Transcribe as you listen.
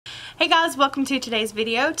Hey guys, welcome to today's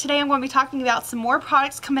video. Today I'm going to be talking about some more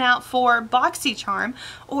products coming out for Boxycharm,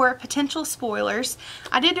 or potential spoilers.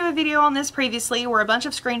 I did do a video on this previously where a bunch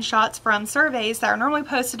of screenshots from surveys that are normally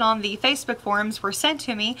posted on the Facebook forums were sent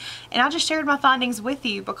to me, and I just shared my findings with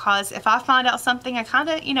you because if I find out something, I kind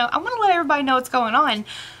of, I want to let everybody know what's going on.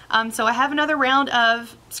 So I have another round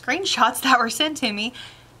of screenshots that were sent to me,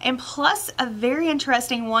 and plus a very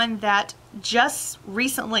interesting one that just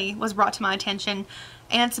recently was brought to my attention,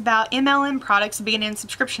 and it's about MLM products being in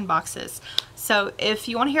subscription boxes. So if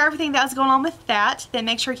you want to hear everything that's going on with that, then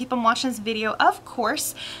make sure you keep on watching this video, of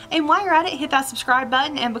course. And while you're at it, hit that subscribe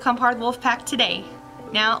button and become part of the Wolfpack today.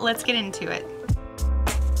 Now let's get into it.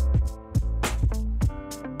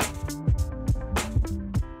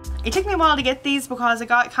 It took me a while to get these because I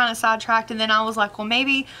got kind of sidetracked, and then I was like, well,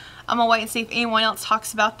 maybe I'm gonna wait and see if anyone else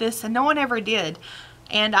talks about this, and no one ever did.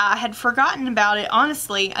 And I had forgotten about it,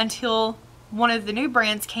 honestly, until one of the new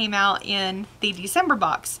brands came out in the December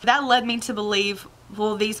box. That led me to believe,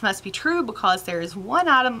 well, these must be true because there is one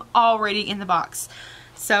item already in the box.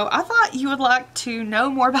 So I thought you would like to know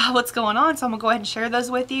more about what's going on, so I'm gonna go ahead and share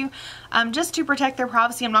those with you. Just to protect their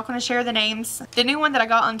privacy, I'm not gonna share the names. The new one that I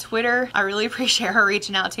got on Twitter, I really appreciate her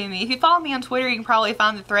reaching out to me. If you follow me on Twitter, you can probably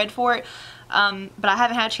find the thread for it. But I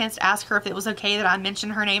haven't had a chance to ask her if it was okay that I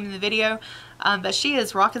mentioned her name in the video. But she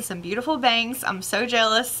is rocking some beautiful bangs. I'm so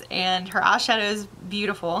jealous, and her eyeshadow is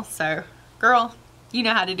beautiful. So, girl, you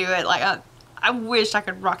know how to do it. Like, I wish I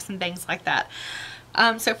could rock some bangs like that.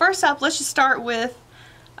 So first up, let's just start with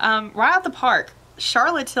right out the park,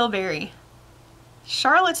 Charlotte Tilbury.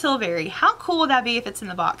 Charlotte Tilbury, how cool would that be if it's in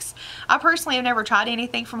the box? I personally have never tried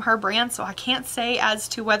anything from her brand, so I can't say as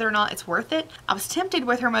to whether or not it's worth it. I was tempted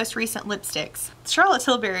with her most recent lipsticks. Charlotte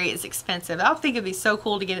Tilbury is expensive. I think it'd be so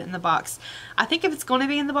cool to get it in the box. I think if it's going to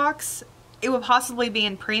be in the box, it would possibly be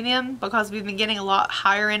in premium because we've been getting a lot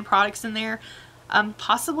higher end products in there.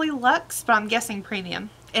 Possibly luxe, but I'm guessing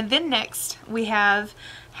premium. And then next we have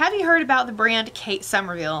you heard about the brand Kate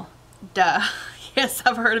Somerville? Duh. Yes,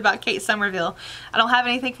 I've heard about Kate Somerville. I don't have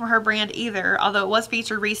anything from her brand either, although it was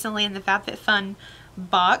featured recently in the FabFitFun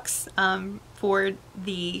box for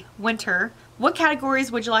the winter. What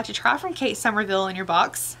categories would you like to try from Kate Somerville in your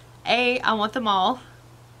box? A, I want them all.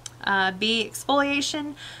 B,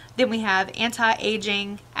 exfoliation. Then we have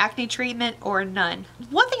anti-aging, acne treatment, or none.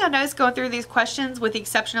 One thing I noticed going through these questions, with the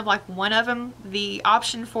exception of like one of them, the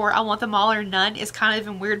option for I want them all or none is kind of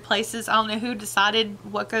in weird places. I don't know who decided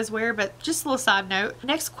what goes where, but just a little side note.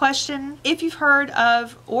 Next question, if you've heard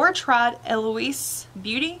of or tried Eloise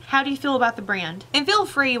Beauty, how do you feel about the brand? And feel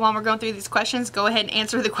free, while we're going through these questions, go ahead and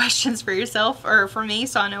answer the questions for yourself or for me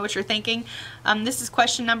so I know what you're thinking. This is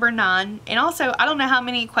question number 9. And also, I don't know how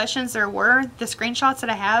many questions there were. The screenshots that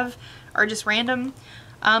I have are just random.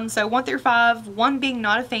 So 1 through 5, 1 being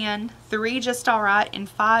not a fan, 3 just alright, and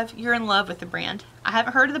 5 you're in love with the brand. I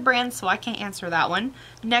haven't heard of the brand, so I can't answer that one.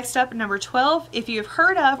 Next up, number 12, if you've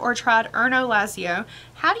heard of or tried Erno Lazio,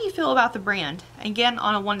 how do you feel about the brand? Again,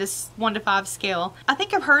 on a 1 to 5 scale. I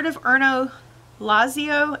think I've heard of Erno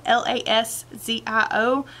Lazio,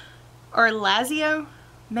 L-A-S-Z-I-O, or Lazio.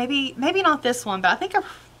 Maybe not this one, but I think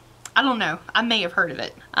I don't know. I may have heard of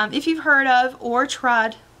it. If you've heard of or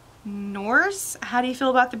tried Nours, how do you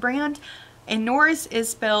feel about the brand? And Nours is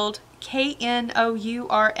spelled K-N-O-U-R-S.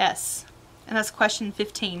 And that's question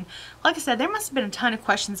 15. Like I said, there must have been a ton of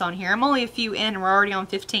questions on here. I'm only a few in and we're already on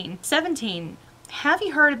 15. 17. Have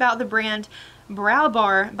you heard about the brand Brow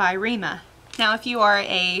Bar by Rima? Now, if you are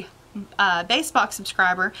a base box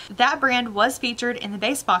subscriber, that brand was featured in the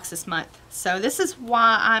base box this month. So this is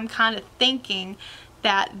why I'm kind of thinking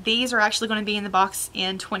that these are actually going to be in the box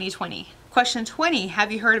in 2020. Question 20,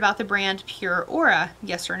 have you heard about the brand Pure Aura?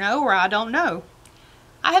 Yes or no, or I don't know.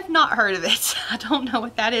 I have not heard of it. I don't know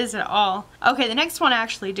what that is at all. Okay, the next one I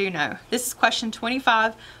actually do know. This is question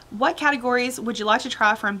 25. What categories would you like to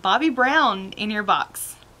try from Bobbi Brown in your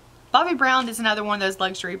box? Bobbi Brown is another one of those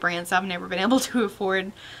luxury brands I've never been able to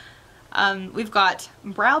afford. We've got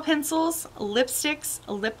brow pencils, lipsticks,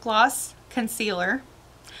 lip gloss, concealer.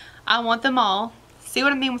 I want them all. See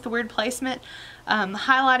what I mean with the weird placement?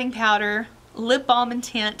 Highlighting powder, lip balm and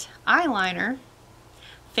tint, eyeliner,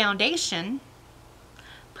 foundation,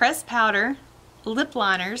 pressed powder, lip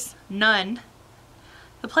liners, none.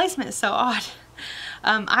 The placement is so odd.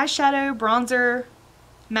 Eyeshadow, bronzer,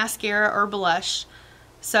 mascara, or blush.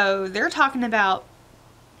 So they're talking about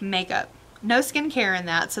makeup. No skincare in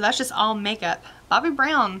that, so that's just all makeup. Bobbi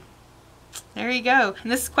Brown, there you go.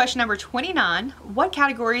 And this is question number 29. What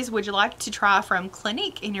categories would you like to try from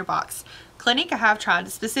Clinique in your box? Clinique I have tried,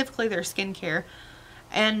 specifically their skincare.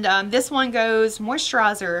 And this one goes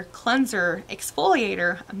moisturizer, cleanser,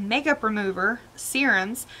 exfoliator, makeup remover,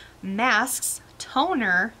 serums, masks,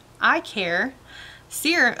 toner, eye care,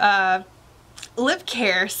 serum, lip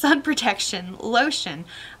care, sun protection, lotion.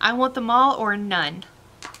 I want them all or none.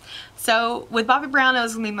 So with Bobbi Brown, it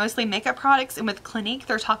was going to be mostly makeup products, and with Clinique,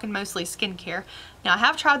 they're talking mostly skincare. Now, I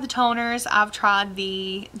have tried the toners, I've tried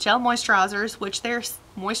the gel moisturizers, which their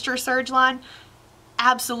Moisture Surge line,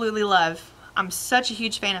 absolutely love. I'm such a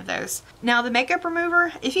huge fan of those. Now, the makeup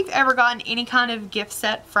remover, if you've ever gotten any kind of gift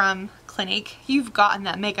set from Clinique, you've gotten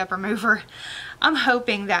that makeup remover. I'm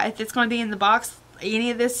hoping that if it's going to be in the box,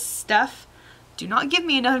 any of this stuff, do not give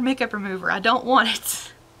me another makeup remover. I don't want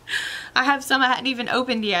it. I have some I hadn't even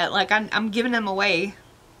opened yet. Like, I'm giving them away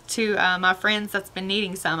to my friends that's been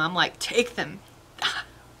needing some. I'm like, take them.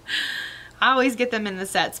 I always get them in the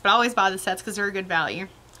sets, but I always buy the sets because they're a good value.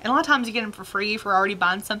 And a lot of times you get them for free if we're already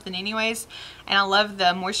buying something anyways. And I love the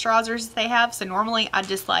moisturizers they have. So normally I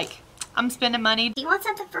just like, I'm spending money. Do you want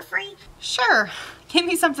something for free? Sure. Give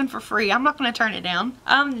me something for free. I'm not going to turn it down.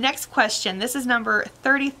 Next question. This is number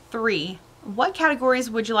 33. What categories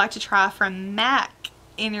would you like to try from MAC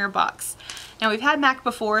in your box? Now, we've had MAC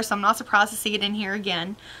before, so I'm not surprised to see it in here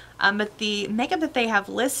again. But the makeup that they have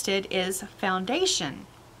listed is foundation.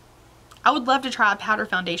 I would love to try a powder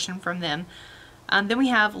foundation from them. Then we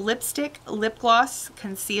have lipstick, lip gloss,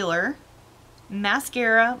 concealer,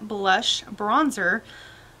 mascara, blush, bronzer.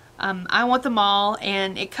 I want them all,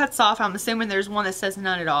 and it cuts off. I'm assuming there's one that says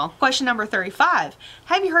none at all. Question number 35.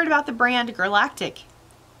 Have you heard about the brand Galactic?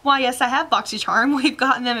 Why, yes, I have Boxycharm. We've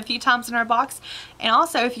gotten them a few times in our box. And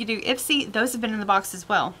also, if you do Ipsy, those have been in the box as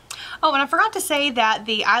well. Oh, and I forgot to say that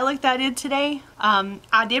the eye look that I did today,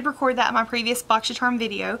 I did record that in my previous Boxycharm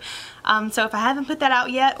video. So if I haven't put that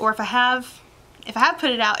out yet, or if I have put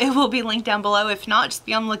it out, it will be linked down below. If not, just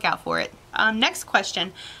be on the lookout for it. Next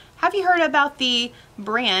question. Have you heard about the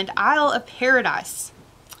brand Isle of Paradise?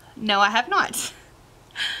 No, I have not.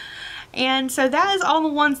 And so that is all the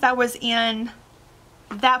ones that was in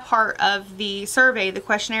that part of the survey, the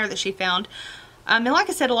questionnaire that she found. And like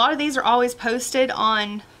I said, a lot of these are always posted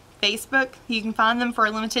on Facebook. You can find them for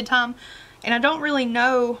a limited time. And I don't really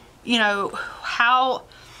know, you know, how...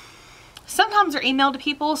 Sometimes they're emailed to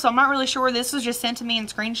people, so I'm not really sure. This was just sent to me in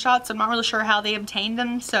screenshots. I'm not really sure how they obtained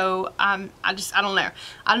them, so I don't know.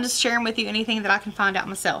 I'm just sharing with you anything that I can find out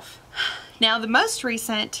myself. Now, the most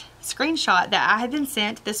recent screenshot that I have been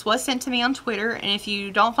sent, this was sent to me on Twitter, and if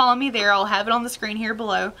you don't follow me there, I'll have it on the screen here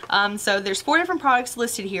below. So there's 4 different products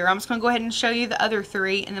listed here. I'm just going to go ahead and show you the other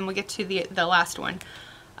 3, and then we'll get to the last one.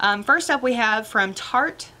 First up, we have from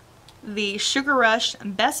Tarte, the Sugar Rush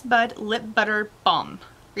Best Bud Lip Butter Balm.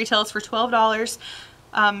 Retails for $12.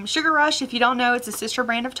 Sugar Rush, if you don't know, it's a sister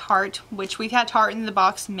brand of Tarte, which we've had Tarte in the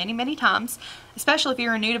box many, many times. Especially if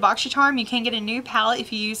you're new to Boxycharm, you can get a new palette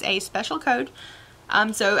if you use a special code.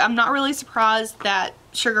 So I'm not really surprised that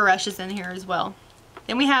Sugar Rush is in here as well.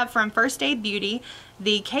 Then we have from First Aid Beauty,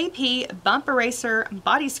 the KP Bump Eraser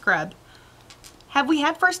Body Scrub. Have we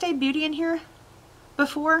had First Aid Beauty in here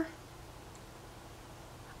before?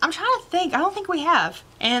 I'm trying to think. I don't think we have.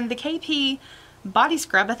 And the KP Body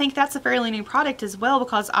Scrub, I think that's a fairly new product as well,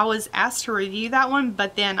 because I was asked to review that one,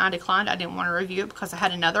 but then I declined. I didn't want to review it because I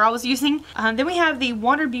had another I was using. Then we have the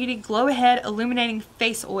Wonder Beauty Glow Ahead Illuminating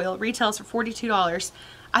Face Oil. Retails for $42.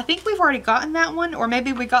 I think we've already gotten that one, or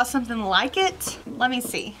maybe we got something like it. Let me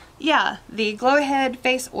see. Yeah, the Glow Ahead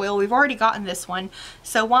Face Oil, we've already gotten this one.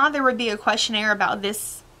 So why there would be a questionnaire about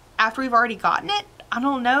this after we've already gotten it, I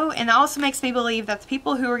don't know. And that also makes me believe that the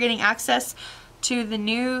people who are getting access to the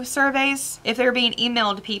new surveys, if they're being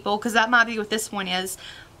emailed to people, because that might be what this one is,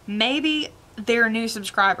 maybe they're new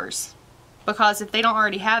subscribers. Because if they don't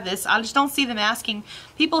already have this, I just don't see them asking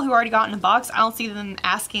people who already got in the box. I don't see them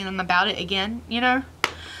asking them about it again, you know.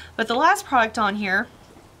 But the last product on here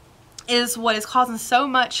is what is causing so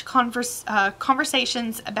much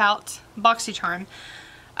conversations about Boxycharm.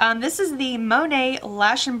 This is the Monet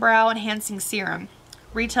Lash and Brow Enhancing Serum.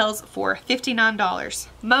 Retails for $59.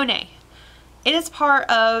 Monet. It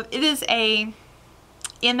is a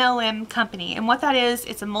MLM company, and what that is,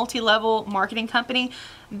 it's a multi-level marketing company.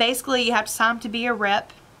 Basically, you have to sign up to be a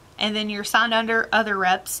rep, and then you're signed under other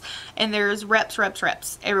reps, and there's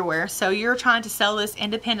reps everywhere. So you're trying to sell this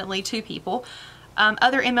independently to people.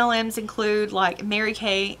 Other MLMs include like Mary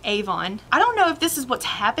Kay, Avon. I don't know if this is what's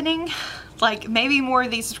happening. Like maybe more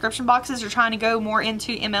of these subscription boxes are trying to go more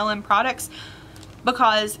into MLM products,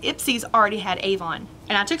 because Ipsy's already had Avon.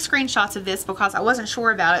 And I took screenshots of this because I wasn't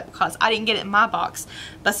sure about it, because I didn't get it in my box.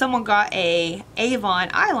 But someone got a Avon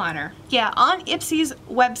eyeliner. Yeah, on Ipsy's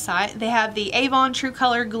website, they have the Avon True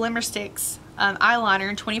Color Glimmer Sticks eyeliner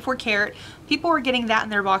in 24 karat. People were getting that in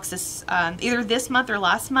their boxes either this month or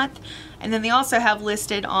last month. And then they also have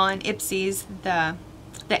listed on Ipsy's the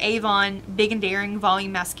Avon Big and Daring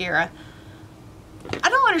Volume Mascara. I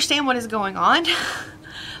don't understand what is going on.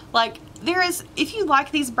 Like, if you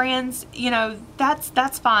like these brands, you know,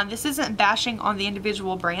 that's fine. This isn't bashing on the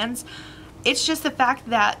individual brands. It's just the fact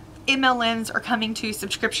that MLMs are coming to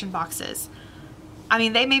subscription boxes. I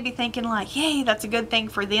mean, they may be thinking like, yay, that's a good thing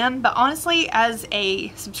for them. But honestly, as a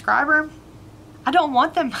subscriber, I don't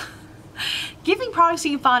want them. Give me products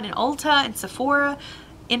you can find in Ulta and Sephora,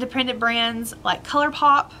 independent brands like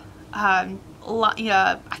ColourPop.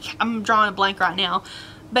 Yeah, I'm drawing a blank right now.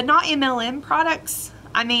 But not MLM products.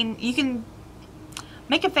 I mean, you can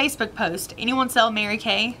make a Facebook post. Anyone sell Mary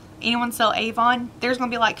Kay? Anyone sell Avon? There's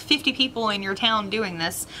going to be like 50 people in your town doing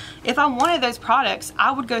this. If I wanted those products,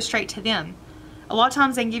 I would go straight to them. A lot of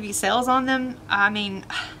times they can give you sales on them. I mean,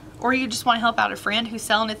 or you just want to help out a friend who's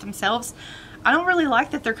selling it themselves. I don't really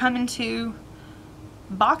like that they're coming to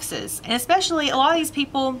boxes. And especially a lot of these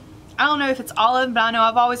people, I don't know if it's all of them, but I know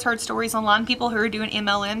I've always heard stories online, people who are doing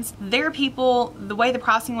MLMs. They're people, the way the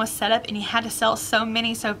pricing was set up and you had to sell so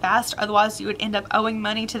many so fast, otherwise you would end up owing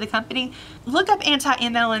money to the company. Look up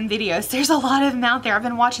anti-MLM videos. There's a lot of them out there. I've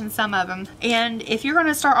been watching some of them. And if you're going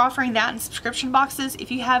to start offering that in subscription boxes, if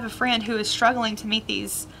you have a friend who is struggling to meet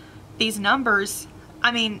these numbers,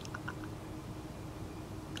 I mean,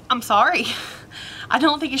 I'm sorry. I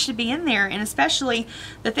don't think it should be in there. And especially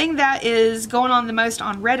the thing that is going on the most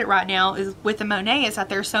on Reddit right now is with the Monet is that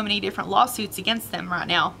there's so many different lawsuits against them right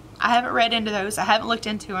now. I haven't read into those. I haven't looked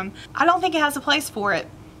into them. I don't think it has a place for it.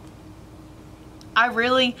 I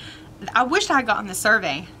wished I had gotten the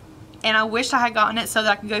survey, and I wished I had gotten it so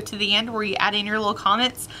that I could go to the end where you add in your little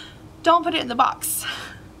comments. Don't put it in the box.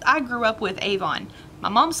 I grew up with Avon. My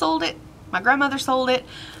mom sold it. My grandmother sold it.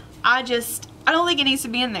 I don't think it needs to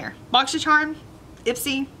be in there. Boxycharm,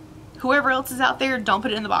 Ipsy, whoever else is out there, don't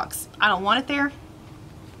put it in the box. I don't want it there.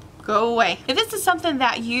 Go away. If this is something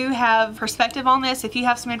that you have perspective on this, if you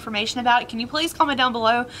have some information about it, can you please comment down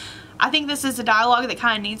below? I think this is a dialogue that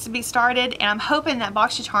kind of needs to be started, and I'm hoping that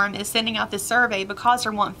Boxycharm is sending out this survey because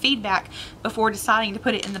they're wanting feedback before deciding to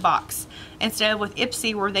put it in the box, instead of with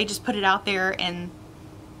Ipsy where they just put it out there and,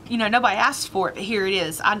 you know, nobody asked for it, but here it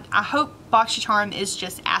is. I hope Boxycharm is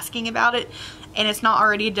just asking about it and it's not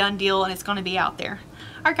already a done deal and it's going to be out there.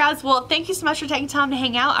 Alright guys, well thank you so much for taking time to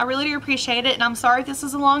hang out. I really do appreciate it, and I'm sorry if this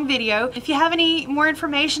was a long video. If you have any more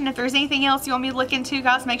information, if there's anything else you want me to look into,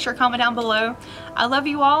 guys, make sure to comment down below. I love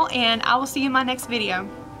you all, and I will see you in my next video.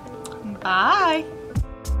 Bye!